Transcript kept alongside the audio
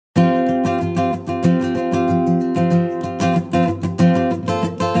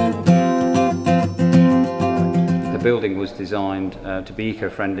building was designed to be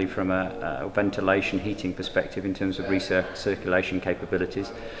eco-friendly from a ventilation heating perspective in terms of recirculation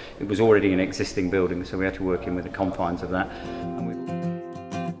capabilities. It was already an existing building, so we had to work in with the confines of that.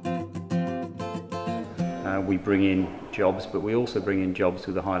 We bring in jobs, but we also bring in jobs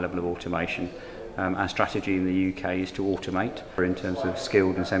with a high level of automation. Our strategy in the UK is to automate. In terms of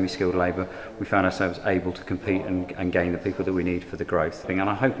skilled and semi-skilled labour, we found ourselves able to compete and gain the people that we need for the growth. And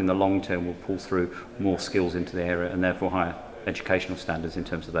I hope in the long term we'll pull through more skills into the area and therefore higher educational standards in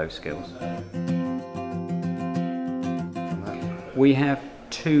terms of those skills. We have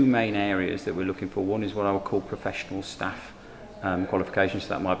two main areas that we're looking for. One is what I would call professional staff qualifications, so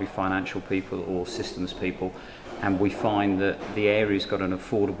that might be financial people or systems people, and we find that the area's got an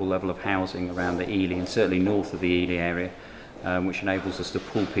affordable level of housing around the Ely and certainly north of the Ely area, which enables us to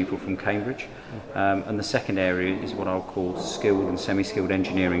pull people from Cambridge. And the second area is what I'll call skilled and semi-skilled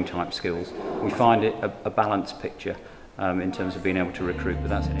engineering type skills. We find it a balanced picture in terms of being able to recruit, but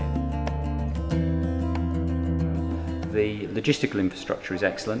that's it. The logistical infrastructure is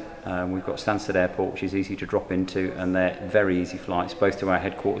excellent. We've got Stansted Airport, which is easy to drop into, and they're very easy flights, both to our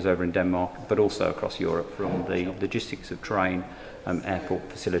headquarters over in Denmark, but also across Europe. From the logistics of train,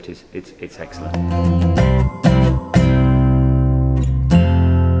 airport facilities, it's excellent.